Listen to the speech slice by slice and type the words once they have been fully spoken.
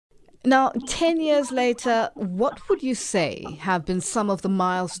Now, 10 years later, what would you say have been some of the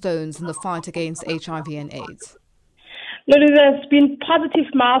milestones in the fight against HIV and AIDS? Lulu, there's been positive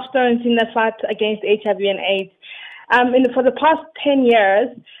milestones in the fight against HIV and AIDS. For the past 10 years,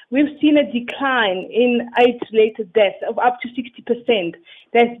 we've seen a decline in AIDS-related deaths of up to 60%.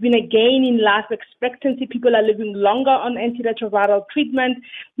 There's been a gain in life expectancy. People are living longer on antiretroviral treatment.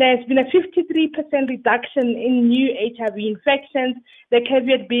 There's been a 53% reduction in new HIV infections, the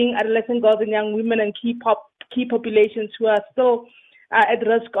caveat being adolescent girls and young women and key populations who are still at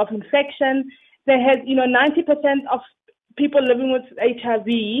risk of infection. There has, 90% of people living with HIV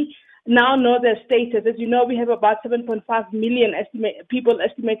now know their status. As you know, we have about 7.5 million people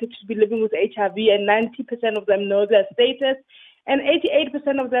estimated to be living with HIV, and 90% of them know their status, and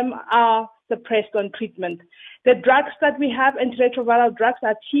 88% of them are suppressed on treatment. The drugs that we have, antiretroviral drugs,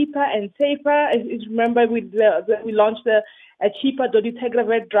 are cheaper and safer. As you remember, we launched a cheaper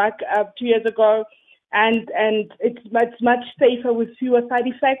dolutegravir drug 2 years ago, and it's much safer with fewer side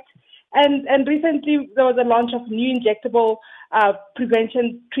effects. And recently there was a launch of new injectable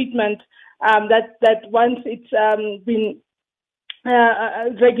prevention treatment that once it's been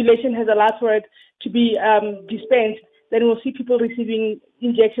regulation has allowed for it to be dispensed, then we'll see people receiving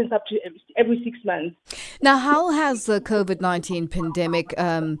injections up to every 6 months. Now, how has the COVID-19 pandemic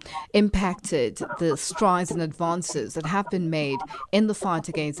impacted the strides and advances that have been made in the fight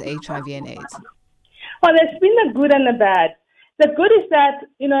against HIV and AIDS? Well, there's been the good and the bad. The good is that,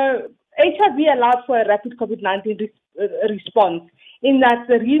 HIV allowed for a rapid COVID-19 response in that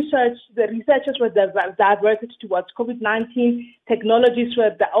the researchers were diverted towards COVID-19. Technologies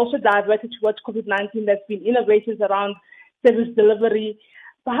were also diverted towards COVID-19. There's been innovations around service delivery.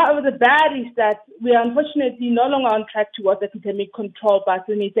 But however, the bad is that we are unfortunately no longer on track towards epidemic control by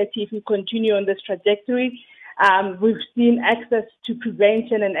 2030 if we continue on this trajectory. We've seen access to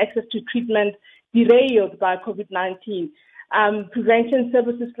prevention and access to treatment derailed by COVID-19. Prevention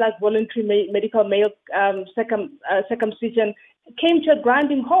services like voluntary medical male circumcision came to a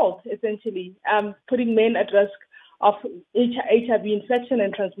grinding halt, essentially, putting men at risk of HIV infection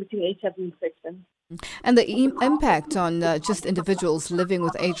and transmitting HIV infection. And the impact on just individuals living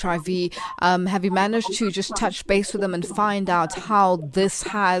with HIV, have you managed to just touch base with them and find out how this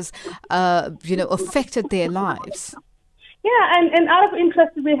has, affected their lives? Yeah, and out of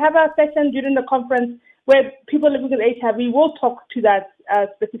interest, we have a session during the conference where people living with HIV will talk to that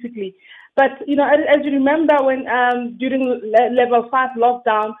specifically. But, as you remember, when during level 5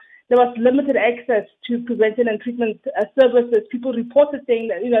 lockdown, there was limited access to prevention and treatment services. People reported saying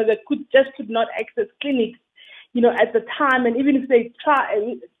that, they could not access clinics, at the time. And even if they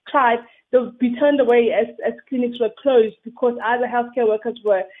tried, they would be turned away as clinics were closed because either healthcare workers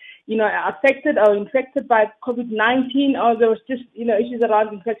were, affected or infected by COVID-19, or there was just, issues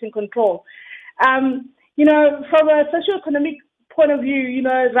around infection control. From a socioeconomic point of view,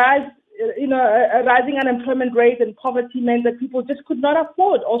 a rising unemployment rate and poverty meant that people just could not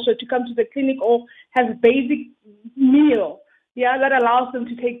afford also to come to the clinic or have a basic meal, that allows them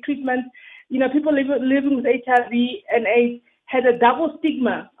to take treatment. People living with HIV and AIDS had a double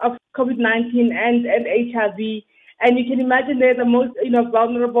stigma of COVID-19 and HIV. And you can imagine they're the most,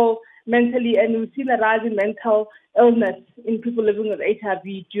 vulnerable mentally, and we've seen a rise in mental illness in people living with HIV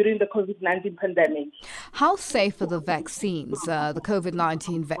during the COVID-19 pandemic. How safe are the vaccines, the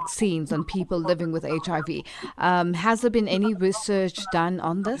COVID-19 vaccines on people living with HIV? Has there been any research done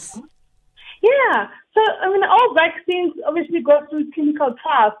on this? Yeah. So, all vaccines obviously go through clinical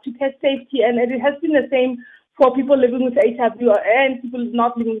trials to test safety, and it has been the same for people living with HIV and people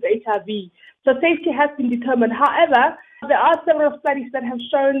not living with HIV. So safety has been determined. However, there are several studies that have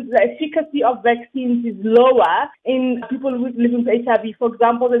shown the efficacy of vaccines is lower in people living with HIV. For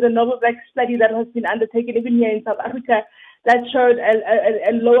example, there's a Novavax study that has been undertaken even here in South Africa that showed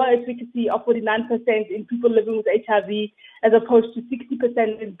a lower efficacy of 49% in people living with HIV as opposed to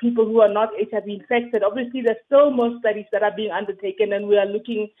 60% in people who are not HIV infected. Obviously, there's still more studies that are being undertaken, and we are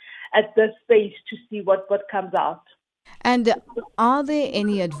looking at this space to see what comes out. And are there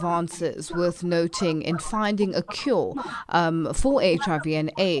any advances worth noting in finding a cure for HIV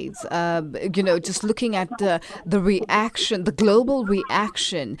and AIDS? Just looking at the reaction, the global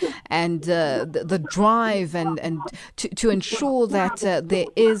reaction, and the drive, and to ensure that there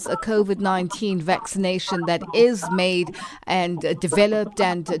is a COVID-19 vaccination that is made and developed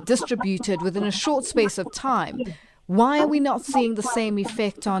and distributed within a short space of time. Why are we not seeing the same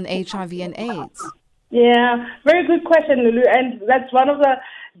effect on HIV and AIDS? Yeah, very good question, Lulu. And that's one of the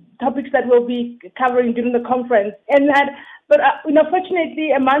topics that we'll be covering during the conference. And that But,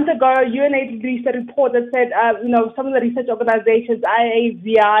 fortunately, a month ago, UNAIDS released a report that said, some of the research organizations,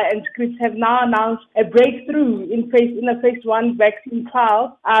 IAVI and Scripps, have now announced a breakthrough in the phase 1 vaccine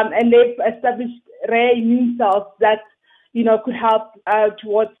trial, and they've established rare immune cells that could help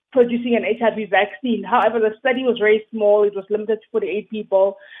towards producing an HIV vaccine. However, the study was very small. It was limited to 48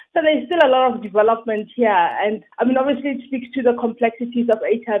 people. So there's still a lot of development here. And obviously it speaks to the complexities of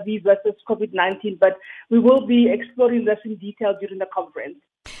HIV versus COVID-19, but we will be exploring this in detail during the conference.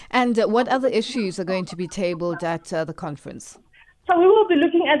 And what other issues are going to be tabled at the conference? So we will be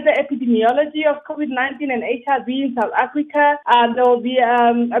looking at the epidemiology of COVID-19 and HIV in South Africa. There will be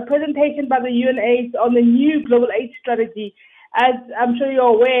a presentation by the UNAIDS on the new global AIDS strategy. As I'm sure you're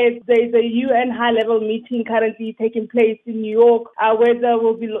aware, there's a UN high-level meeting currently taking place in New York, where there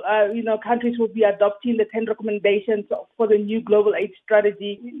will be, countries will be adopting the 10 recommendations for the new global AIDS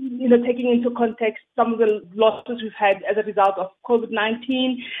strategy, taking into context some of the losses we've had as a result of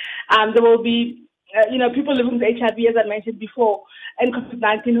COVID-19. There will be people living with HIV, as I mentioned before, and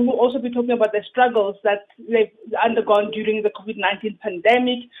COVID-19, who will also be talking about the struggles that they've undergone during the COVID-19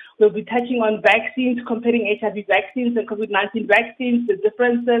 pandemic. We'll be touching on vaccines, comparing HIV vaccines and COVID-19 vaccines, the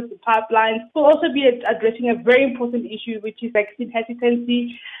differences, the pipelines. We'll also be addressing a very important issue, which is vaccine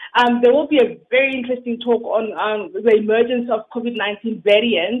hesitancy. There will be a very interesting talk on the emergence of COVID-19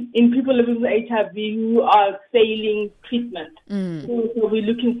 variants in people living with HIV who are failing treatment. So we're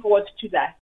looking forward to that.